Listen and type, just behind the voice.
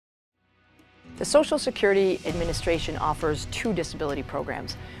The Social Security Administration offers two disability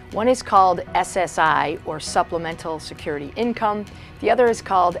programs. One is called SSI, or Supplemental Security Income. The other is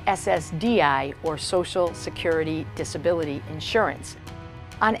called SSDI, or Social Security Disability Insurance.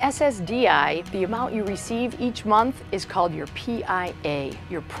 On SSDI, the amount you receive each month is called your PIA,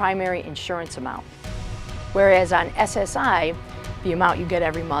 your primary insurance amount. Whereas on SSI, the amount you get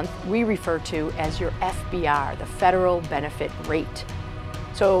every month, we refer to as your FBR, the Federal Benefit Rate.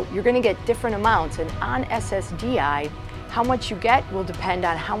 So you're going to get different amounts, and on SSDI, how much you get will depend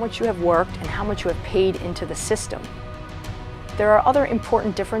on how much you have worked and how much you have paid into the system. There are other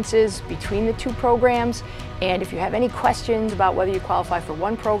important differences between the two programs, and if you have any questions about whether you qualify for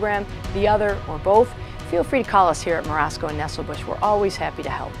one program, the other, or both, feel free to call us here at Marasco Nesselbush. We're always happy to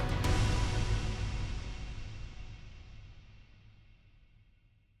help.